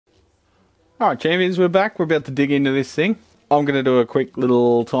Alright champions, we're back. We're about to dig into this thing. I'm going to do a quick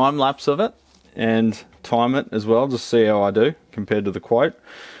little time lapse of it and time it as well, just see how I do compared to the quote.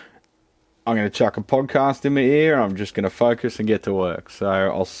 I'm going to chuck a podcast in my ear and I'm just going to focus and get to work. So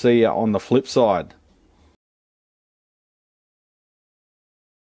I'll see you on the flip side.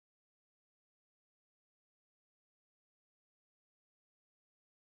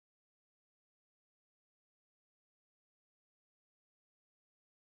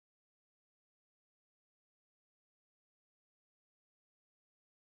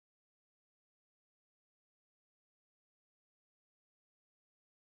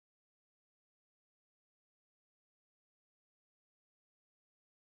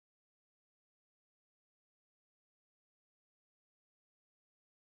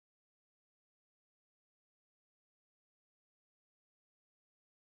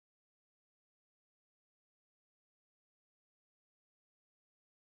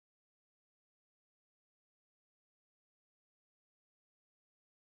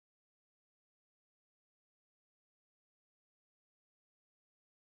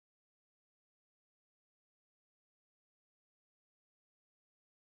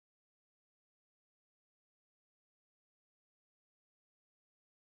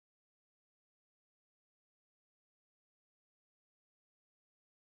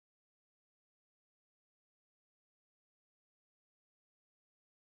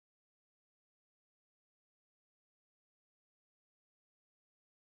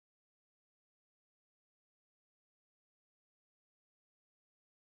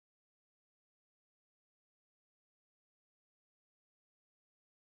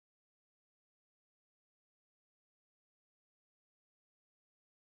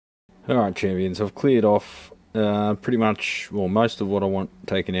 Alright champions, I've cleared off pretty much, well, most of what I want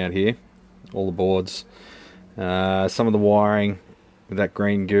taken out here. All the boards. Some of the wiring with that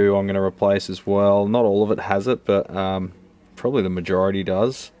green goo I'm going to replace as well. Not all of it has it, but probably the majority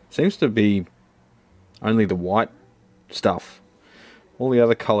does. Seems to be only the white stuff. All the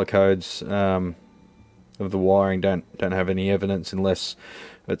other color codes of the wiring don't have any evidence unless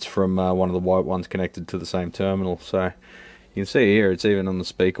it's from one of the white ones connected to the same terminal. So you can see here, it's even on the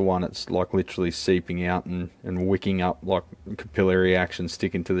speaker one, it's like literally seeping out and wicking up like capillary action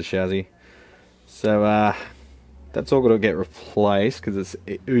sticking to the chassis. So that's all got to get replaced because it's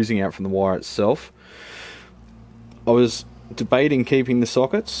oozing out from the wire itself. I was debating keeping the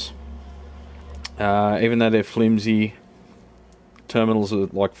sockets, even though they're flimsy. Terminals are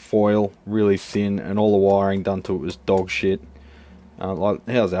like foil, really thin, and all the wiring done to it was dog shit. Like,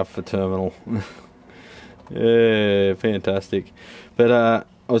 how's that for terminal? Yeah, fantastic. But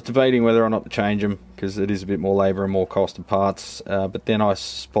I was debating whether or not to change them because it is a bit more labour and more cost of parts. But then I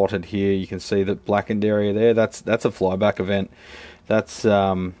spotted here, you can see that blackened area there. That's a flyback event. That's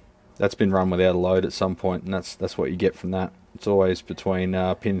been run without a load at some point, and that's what you get from that. It's always between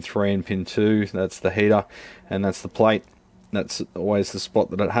pin 3 and pin 2. That's the heater, and that's the plate. That's always the spot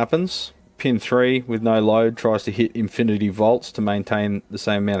that it happens. Pin 3 with no load tries to hit infinity volts to maintain the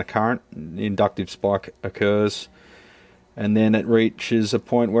same amount of current. The inductive spike occurs, and then it reaches a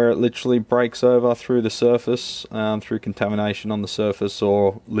point where it literally breaks over through the surface, through contamination on the surface,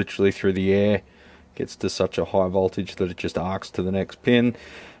 or literally through the air. Gets to such a high voltage that it just arcs to the next pin,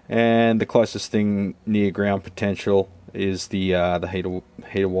 and the closest thing near ground potential is the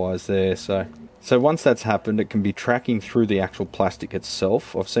heater wires there. So once that's happened, it can be tracking through the actual plastic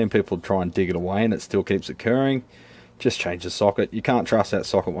itself. I've seen people try and dig it away and it still keeps occurring. Just change the socket. You can't trust that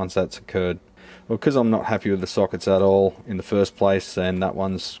socket once that's occurred. Well, because I'm not happy with the sockets at all in the first place, and that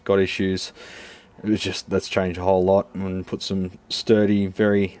one's got issues, it was just, let's change a whole lot and put some sturdy,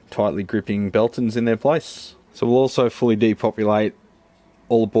 very tightly gripping Beltons in their place. So we'll also fully depopulate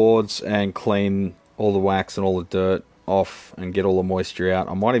all the boards and clean all the wax and all the dirt off and get all the moisture out.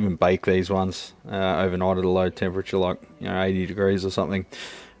 I might even bake these ones overnight at a low temperature, like 80 degrees or something,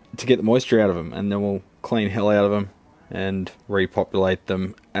 to get the moisture out of them, and then we'll clean hell out of them and repopulate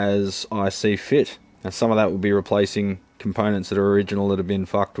them as I see fit. Now some of that will be replacing components that are original that have been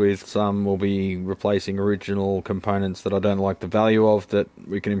fucked with. Some will be replacing original components that I don't like the value of, that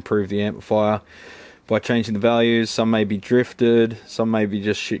we can improve the amplifier by changing the values. Some may be drifted, some may be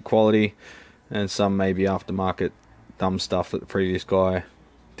just shit quality, and some may be aftermarket dumb stuff that the previous guy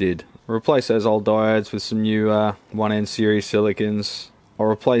did. I'll replace those old diodes with some new 1N series silicons. I'll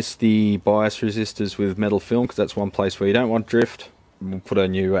replace the bias resistors with metal film because that's one place where you don't want drift. We'll put a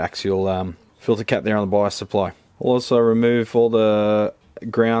new axial filter cap there on the bias supply. I'll also remove all the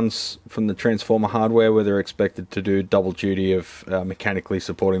grounds from the transformer hardware where they're expected to do double duty of mechanically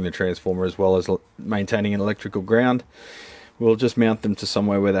supporting the transformer as well as maintaining an electrical ground. we'll just mount them to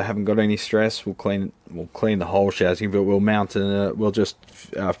somewhere where they haven't got any stress. We'll clean the whole chassis, but we'll mount and we'll just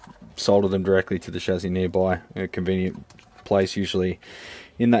solder them directly to the chassis nearby, a convenient place usually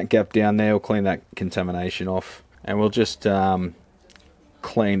in that gap down there. We'll clean that contamination off, and we'll just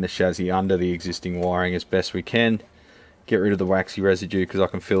clean the chassis under the existing wiring as best we can. Get rid of the waxy residue, because I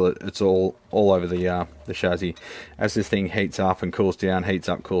can feel it. It's all over the chassis. As this thing heats up and cools down, heats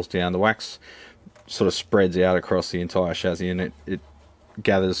up, cools down, the wax sort of spreads out across the entire chassis, and it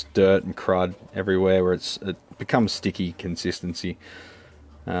gathers dirt and crud everywhere, where it becomes sticky consistency.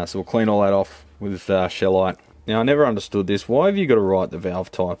 So we'll clean all that off with shellite. Now, I never understood this. Why have you got to write the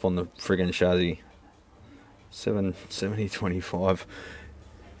valve type on the friggin' chassis? 7025.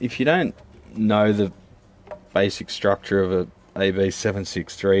 If you don't know the basic structure of a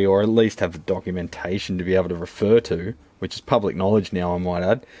AB763, or at least have the documentation to be able to refer to, which is public knowledge now, I might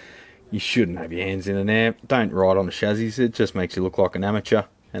add, you shouldn't have your hands in an amp. Don't write on the chassis. It just makes you look like an amateur,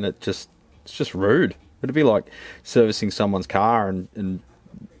 and it's just rude. It'd be like servicing someone's car and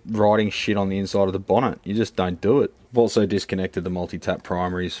writing shit on the inside of the bonnet. You just don't do it. I've also disconnected the multi-tap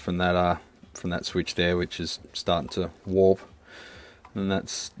primaries from that switch there, which is starting to warp, and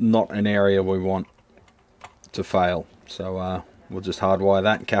that's not an area we want to fail. So we'll just hardwire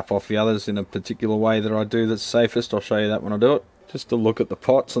that and cap off the others in a particular way that I do that's safest. I'll show you that when I do it. Just to look at the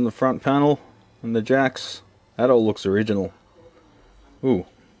pots on the front panel and the jacks, that all looks original. Ooh,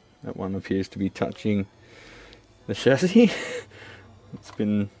 that one appears to be touching the chassis. It's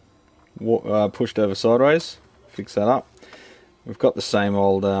been pushed over sideways. Fix that up. We've got the same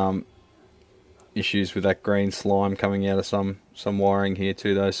old issues with that green slime coming out of some wiring here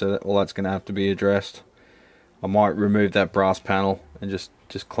too, though, so all that's going to have to be addressed. I might remove that brass panel and just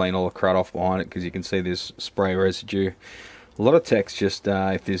clean all the crud off behind it, because you can see there's spray residue. A lot of techs just,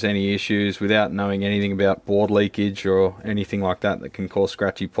 if there's any issues, without knowing anything about board leakage or anything like that that can cause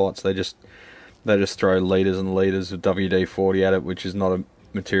scratchy pots, they just throw litres and litres of WD-40 at it, which is not a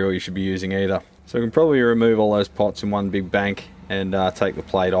material you should be using either. So we can probably remove all those pots in one big bank and take the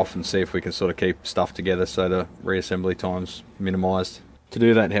plate off and see if we can sort of keep stuff together so the reassembly time's minimised. To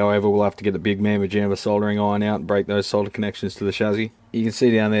do that, however, we'll have to get the big mamma jamma soldering iron out and break those solder connections to the chassis. You can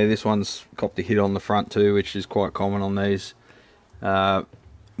see down there, this one's copped a hit on the front too, which is quite common on these. When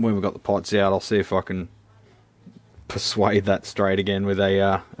we've got the pots out, I'll see if I can persuade that straight again with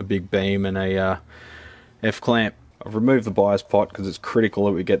a big beam and a F-clamp. I've removed the bias pot because it's critical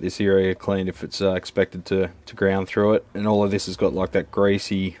that we get this area cleaned if it's expected to ground through it. And all of this has got like that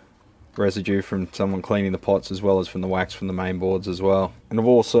greasy residue from someone cleaning the pots, as well as from the wax from the main boards as well. And I've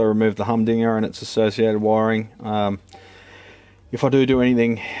also removed the humdinger and its associated wiring. If I do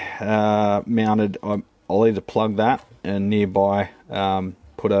anything mounted, I'll either plug that and nearby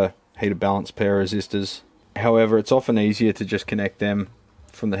put a heater balance pair of resistors. However, it's often easier to just connect them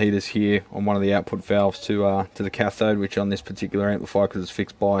from the heaters here on one of the output valves to the cathode, which on this particular amplifier, because it's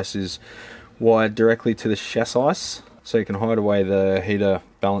fixed bias, is wired directly to the chassis. So you can hide away the heater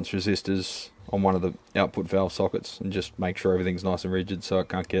balance resistors on one of the output valve sockets and just make sure everything's nice and rigid so it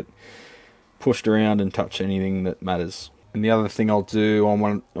can't get pushed around and touch anything that matters. And the other thing I'll do on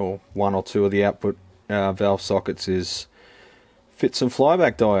one or two of the output valve sockets is fit some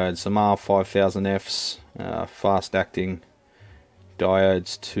flyback diodes, some R5000Fs, fast acting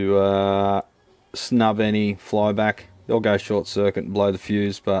diodes to snub any flyback. They'll go short circuit and blow the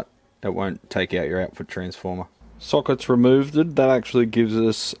fuse, but it won't take out your output transformer. Sockets removed, that actually gives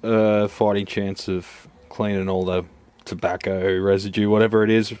us a fighting chance of cleaning all the tobacco residue, whatever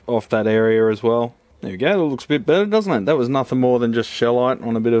it is, off that area as well. There we go, that looks a bit better, doesn't it? That was nothing more than just shellite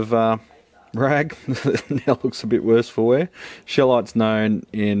on a bit of rag. Now looks a bit worse for wear. Shellite's known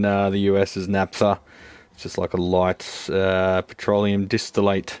in the US as naphtha. It's just like a light petroleum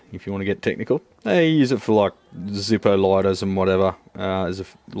distillate, if you want to get technical. They use it for like Zippo lighters and whatever as a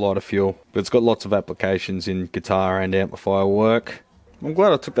lighter fuel. But it's got lots of applications in guitar and amplifier work. I'm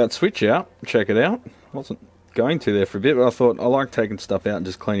glad I took that switch out. Check it out. I wasn't going to there for a bit, but I thought I like taking stuff out and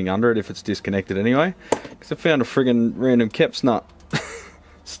just cleaning under it if it's disconnected anyway. Because I found a friggin' random Keps nut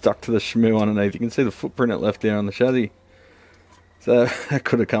stuck to the shmoo underneath. You can see the footprint it left there on the chassis. So that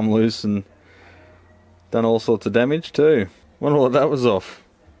could have come loose and done all sorts of damage too. Wonder what that was off.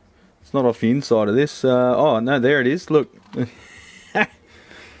 It's not off the inside of this. Oh no, there it is. Look,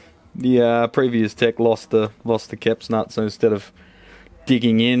 the previous tech lost the Keps nut. So instead of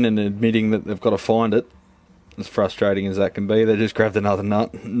digging in and admitting that they've got to find it, as frustrating as that can be, they just grabbed another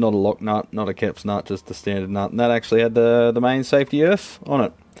nut, not a lock nut, not a Keps nut, just a standard nut, and that actually had the main safety earth on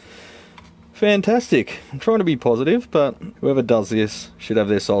it. Fantastic. I'm trying to be positive, but whoever does this should have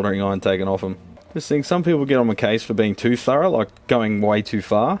their soldering iron taken off them. Just think, some people get on my case for being too thorough, like going way too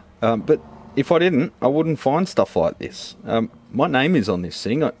far. But if I didn't, I wouldn't find stuff like this. My name is on this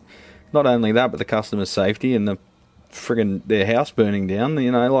thing. Not only that, but the customer's safety and the friggin' their house burning down.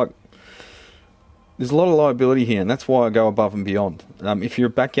 You know, like, there's a lot of liability here, and that's why I go above and beyond. If you're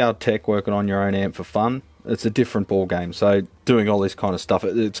a backyard tech working on your own amp for fun, it's a different ball game. So doing all this kind of stuff,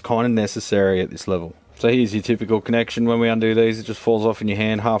 it's kind of necessary at this level. So here's your typical connection. When we undo these, it just falls off in your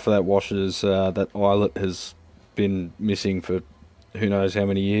hand. Half of that washer's, that eyelet has been missing for who knows how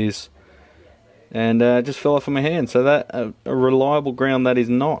many years. And just fell off in my hand. So that, a reliable ground that is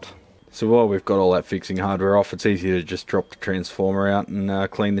not. So while we've got all that fixing hardware off, it's easy to just drop the transformer out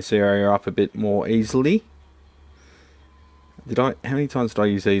and clean this area up a bit more easily. How many times did I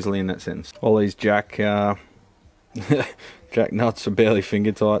use easily in that sentence? All these jack nuts are barely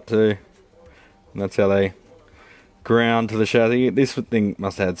finger tight too. And that's how they ground to the chassis. This thing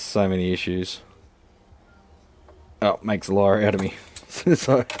must have had so many issues. Oh, makes a liar out of me.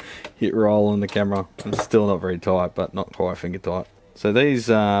 So hit roll on the camera. It's still not very tight, but not quite finger tight. So these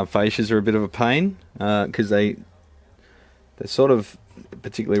fascias are a bit of a pain because they sort of,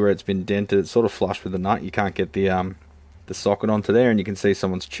 particularly where it's been dented, it's sort of flush with the nut. You can't get the socket onto there, and you can see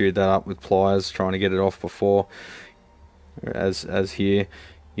someone's chewed that up with pliers trying to get it off before. As here,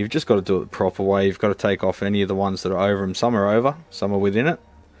 you've just got to do it the proper way. You've got to take off any of the ones that are over them. Some are over, some are within it.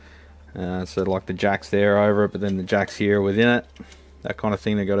 So like the jacks there are over it, but then the jacks here are within it. That kind of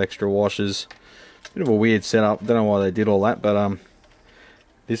thing. They got extra washers. Bit of a weird setup. Don't know why they did all that, but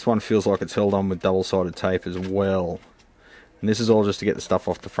this one feels like it's held on with double-sided tape as well. And this is all just to get the stuff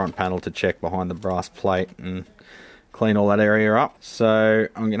off the front panel to check behind the brass plate and clean all that area up. So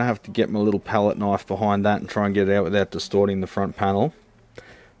I'm going to have to get my little palette knife behind that and try and get it out without distorting the front panel,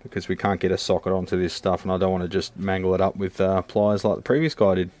 because we can't get a socket onto this stuff, and I don't want to just mangle it up with pliers like the previous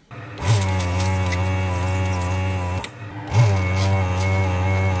guy did.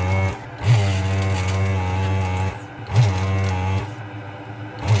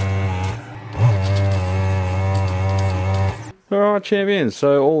 Alright champions,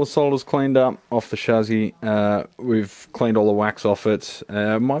 so all the solder's cleaned up off the chassis. We've cleaned all the wax off it.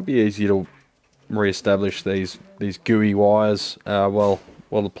 It might be easy to re-establish these gooey wires while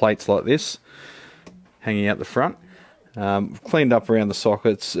the plate's like this hanging out the front. We've cleaned up around the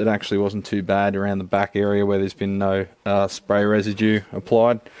sockets. It actually wasn't too bad around the back area where there's been no spray residue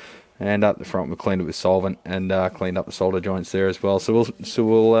applied, and up the front we've cleaned it with solvent and cleaned up the solder joints there as well. So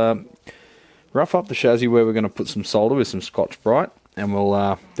we'll rough up the chassis where we're going to put some solder with some Scotch-Brite, and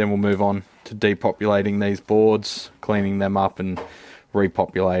then we'll move on to depopulating these boards, cleaning them up and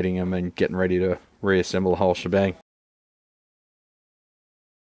repopulating them and getting ready to reassemble the whole shebang.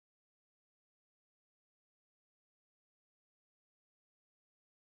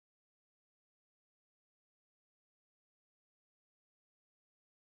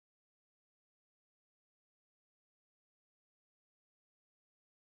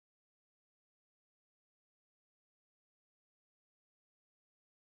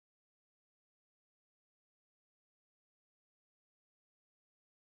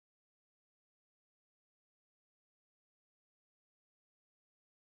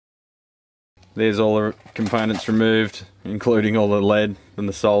 There's all the components removed, including all the lead and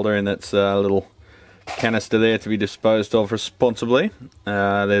the solder, and that's a little canister there to be disposed of responsibly.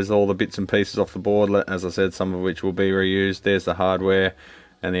 There's all the bits and pieces off the board, as I said, some of which will be reused. There's the hardware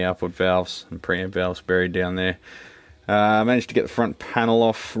and the output valves and preamp valves buried down there. I managed to get the front panel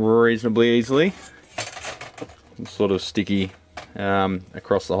off reasonably easily. It's sort of sticky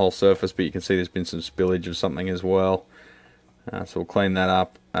across the whole surface, but you can see there's been some spillage of something as well. So we'll clean that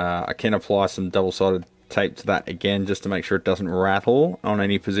up. I can apply some double-sided tape to that again just to make sure it doesn't rattle on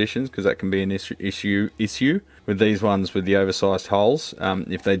any positions, because that can be an issue with these ones with the oversized holes.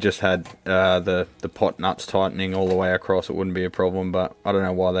 If they just had the pot nuts tightening all the way across, it wouldn't be a problem, but I don't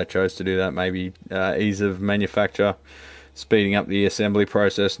know why they chose to do that. Maybe ease of manufacture, speeding up the assembly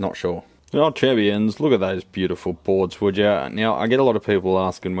process, not sure. Oh, champions, look at those beautiful boards, would you? Now, I get a lot of people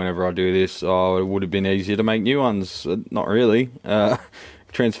asking whenever I do this, oh, it would have been easier to make new ones. Not really.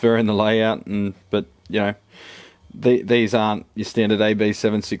 Transferring the layout, but, you know, these aren't your standard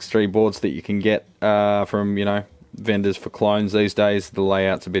AB763 boards that you can get from, you know, vendors for clones these days. The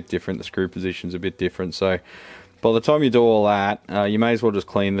layout's a bit different, the screw position's a bit different, so by the time you do all that, you may as well just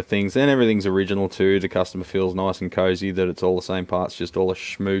clean the things. Then everything's original too. The customer feels nice and cozy that it's all the same parts, just all the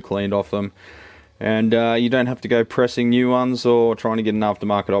schmoo cleaned off them. And you don't have to go pressing new ones or trying to get an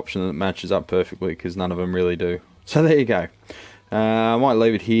aftermarket option that matches up perfectly, because none of them really do. So there you go. I might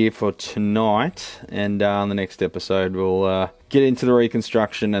leave it here for tonight, and on the next episode we'll get into the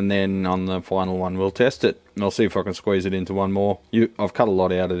reconstruction, and then on the final one we'll test it. And I'll see if I can squeeze it into one more. I've cut a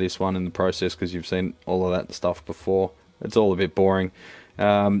lot out of this one in the process because you've seen all of that stuff before. It's all a bit boring.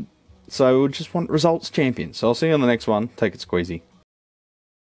 So we just want results, champions. So I'll see you on the next one. Take it squeezy.